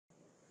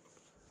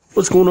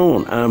What's going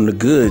on? I'm the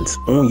Goods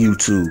on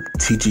YouTube,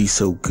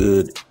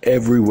 TGsoGood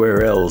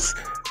everywhere else.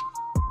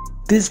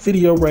 This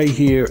video right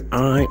here,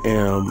 I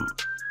am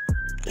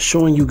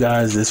showing you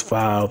guys this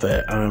file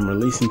that I'm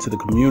releasing to the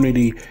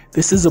community.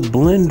 This is a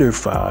Blender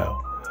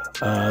file.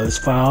 This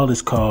file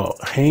is called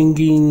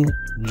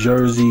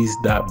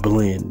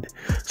hangingjerseys.blend.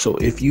 So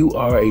if you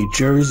are a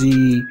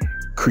jersey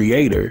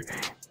creator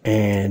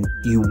and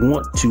you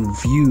want to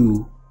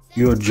view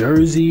your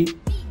jersey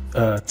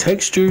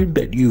texture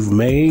that you've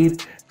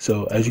made,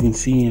 so as you can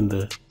see in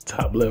the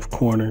top left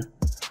corner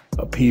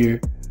up here,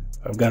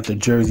 I've got the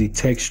jersey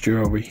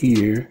texture over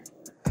here,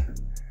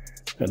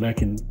 and let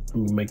me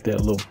make that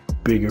a little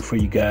bigger for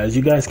you guys.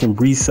 You guys can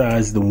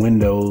resize the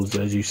windows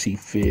as you see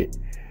fit.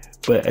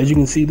 But as you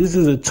can see, this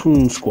is a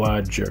Toon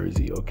Squad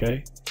jersey,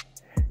 okay?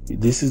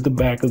 This is the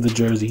back of the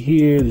jersey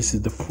here. This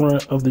is the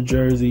front of the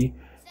jersey.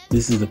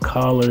 This is the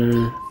collar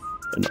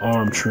and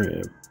arm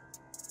trim.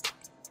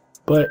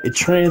 But it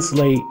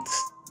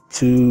translates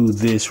to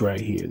this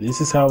right here.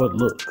 This is how it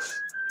looks.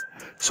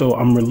 So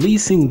I'm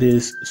releasing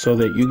this so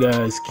that you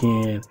guys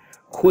can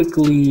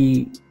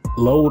quickly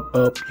load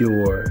up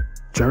your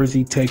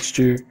jersey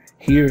texture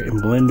here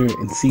in Blender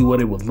and see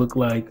what it would look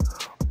like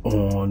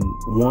on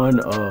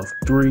one of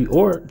three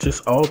or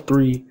just all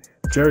three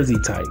jersey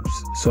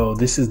types. So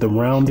this is the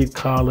rounded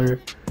collar,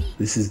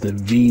 this is the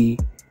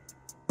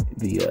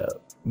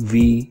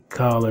V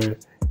collar,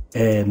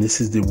 and this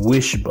is the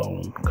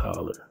wishbone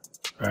collar.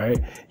 All right,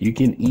 you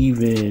can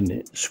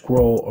even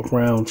scroll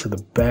around to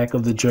the back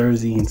of the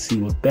jersey and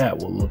see what that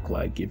will look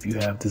like if you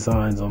have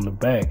designs on the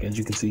back. As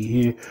you can see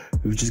here,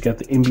 we've just got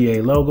the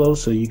NBA logo,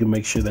 so you can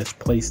make sure that's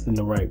placed in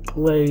the right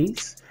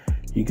place.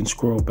 You can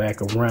scroll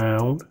back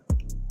around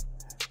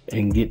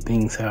and get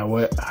things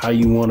how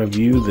you want to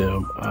view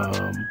them.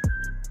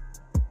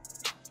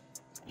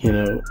 You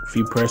know, if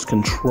you press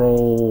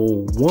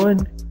Control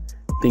 1,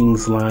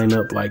 things line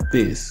up like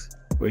this,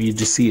 where you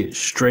just see it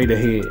straight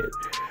ahead.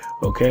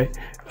 Okay.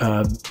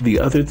 The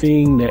other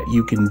thing that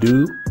you can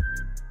do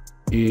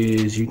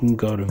is you can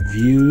go to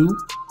View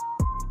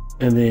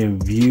and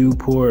then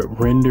Viewport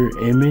Render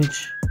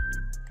Image,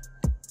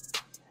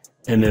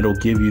 and it'll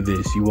give you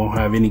this. You won't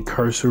have any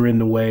cursor in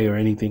the way or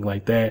anything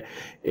like that.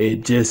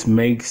 It just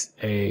makes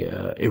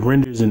it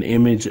renders an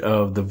image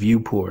of the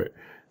viewport.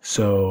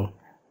 So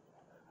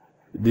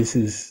this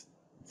is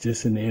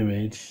just an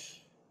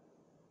image.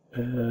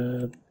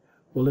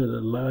 Will it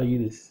allow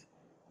you to?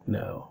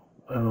 No,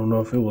 I don't know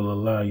if it will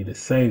allow you to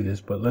save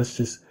this, but let's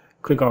just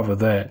click off of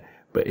that.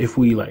 But if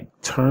we like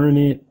turn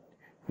it,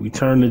 we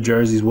turn the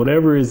jerseys,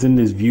 whatever is in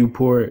this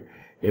viewport,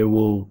 it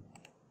will,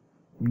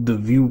 the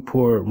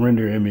viewport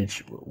render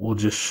image will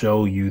just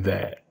show you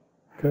that.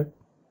 Okay.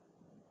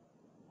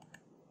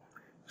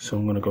 So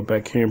I'm going to go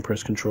back here and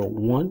press Control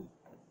 1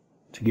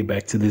 to get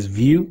back to this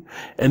view.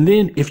 And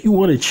then if you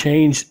want to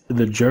change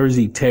the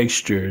jersey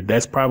texture,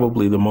 that's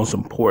probably the most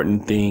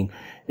important thing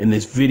in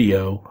this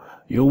video.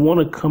 You'll want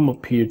to come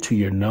up here to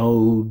your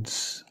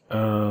nodes.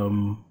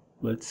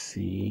 Let's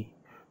see.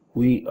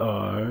 We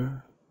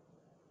are,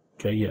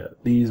 okay, yeah,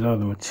 these are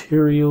the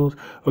materials.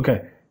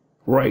 Okay,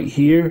 right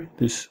here,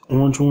 this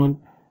orange one,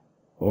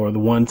 or the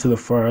one to the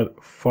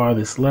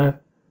farthest left.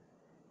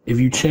 If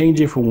you change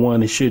it for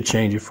one, it should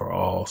change it for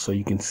all, so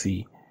you can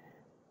see.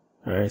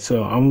 All right,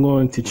 so I'm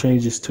going to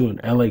change this to an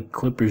LA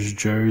Clippers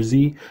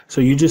jersey.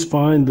 So you just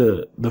find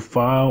the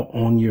file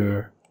on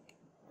your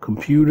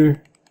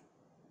computer.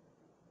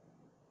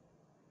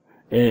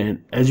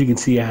 And as you can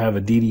see, I have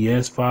a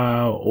DDS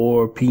file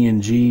or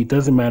PNG.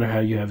 Doesn't matter how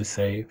you have it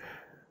saved,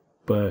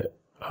 but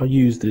I'll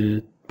use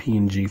the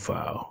PNG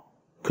file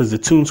because the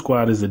Toon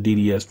Squad is a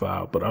DDS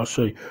file, but I'll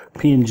show you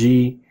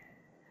PNG.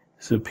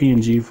 It's a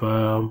PNG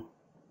file.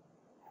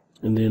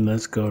 And then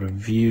let's go to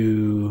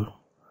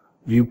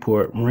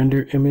Viewport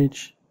Render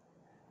Image.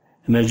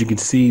 And as you can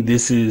see,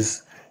 this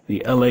is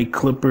the LA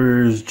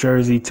Clippers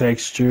jersey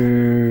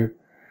texture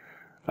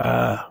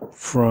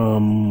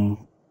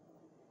from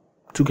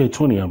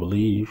 2K20, I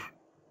believe.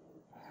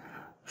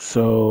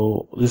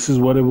 So this is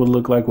what it would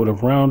look like with a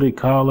rounded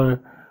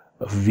collar,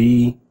 a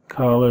V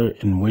collar,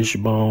 and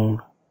wishbone.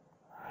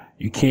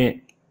 You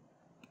can't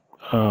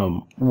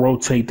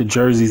rotate the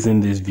jerseys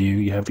in this view.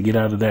 You have to get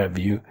out of that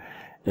view,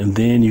 and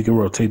then you can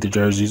rotate the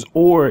jerseys.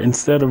 Or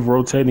instead of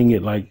rotating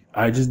it like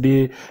I just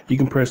did, you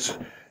can press,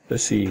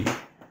 let's see,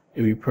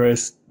 if you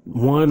press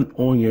 1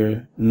 on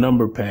your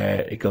number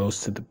pad, it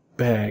goes to the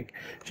back.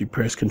 If you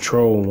press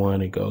Control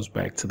 1, it goes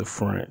back to the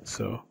front.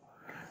 So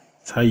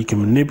that's how you can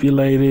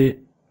manipulate it.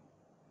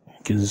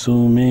 You can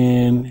zoom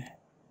in,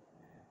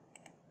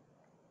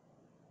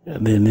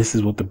 and then this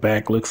is what the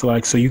back looks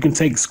like. So you can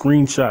take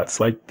screenshots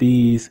like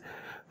these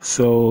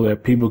so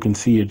that people can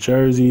see your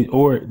jersey,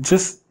 or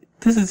just,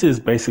 this is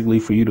just basically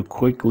for you to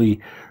quickly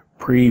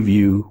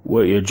preview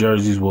what your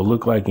jerseys will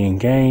look like in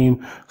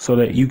game so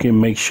that you can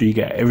make sure you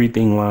got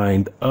everything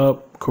lined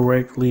up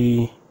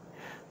correctly.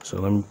 So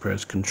let me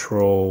press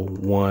Control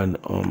 1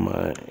 on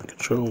my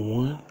Control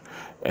 1.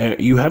 And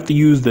you have to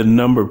use the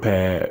number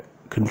pad,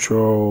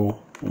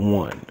 Control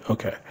 1.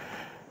 Okay.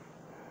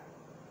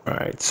 All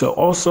right. So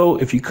also,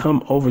 if you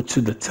come over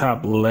to the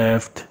top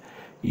left,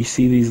 you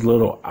see these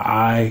little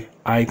eye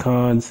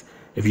icons.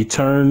 If you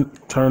turn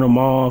them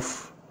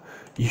off,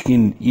 you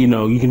can,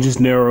 you can just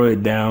narrow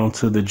it down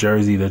to the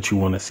jersey that you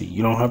want to see.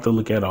 You don't have to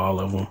look at all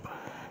of them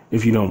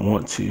if you don't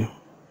want to.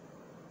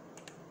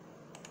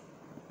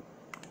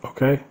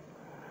 Okay.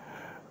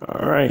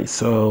 All right.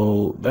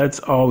 So that's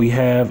all we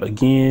have.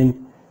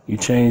 Again, you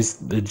change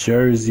the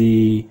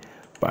jersey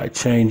by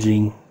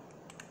changing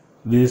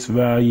this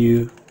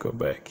value. Go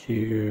back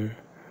here.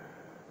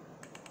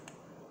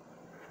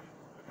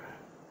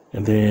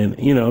 And then,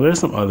 there's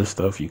some other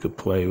stuff you could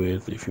play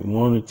with if you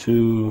wanted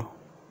to.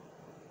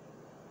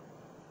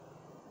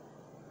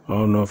 I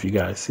don't know if you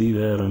guys see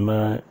that or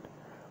not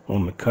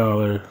on the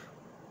collar.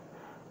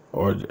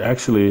 Or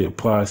actually it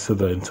applies to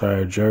the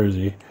entire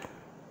jersey.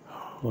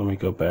 Let me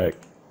go back.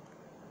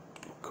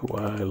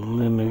 Kawhi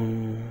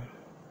Leonard.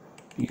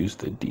 Use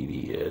the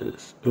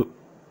DDS. Oop.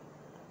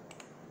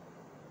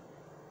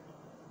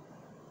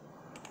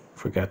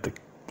 Forgot the,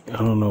 I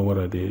don't know what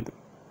I did.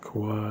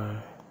 Kawhi.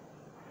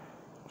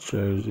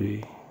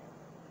 Jersey.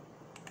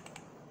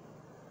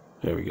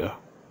 There we go.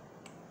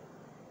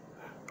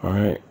 All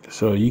right,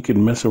 so you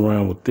can mess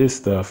around with this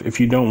stuff. If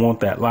you don't want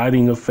that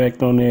lighting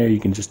effect on there, you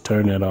can just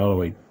turn that all the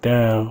way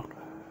down.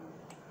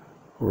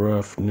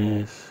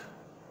 Roughness.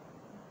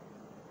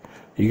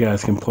 You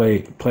guys can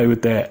play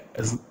with that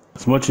as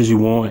much as you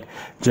want.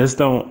 Just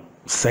don't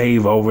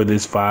save over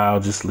this file.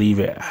 Just leave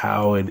it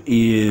how it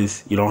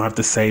is. You don't have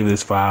to save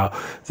this file.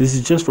 This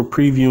is just for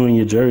previewing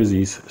your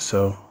jerseys.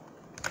 So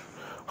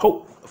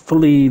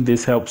hopefully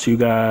this helps you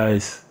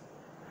guys.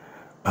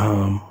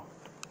 I'll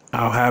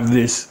have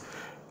this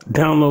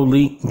download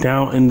link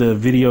down in the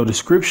video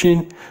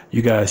description.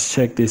 You guys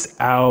check this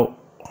out.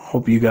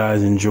 Hope you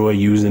guys enjoy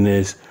using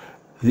this.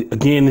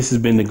 Again, this has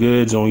been The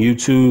Goods on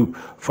YouTube.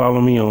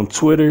 Follow me on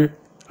Twitter.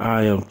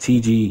 I am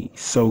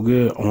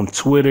TGsoGood on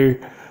Twitter.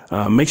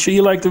 Make sure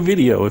you like the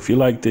video if you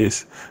like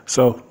this.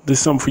 So this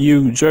is something for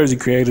you Jersey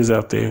creators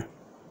out there.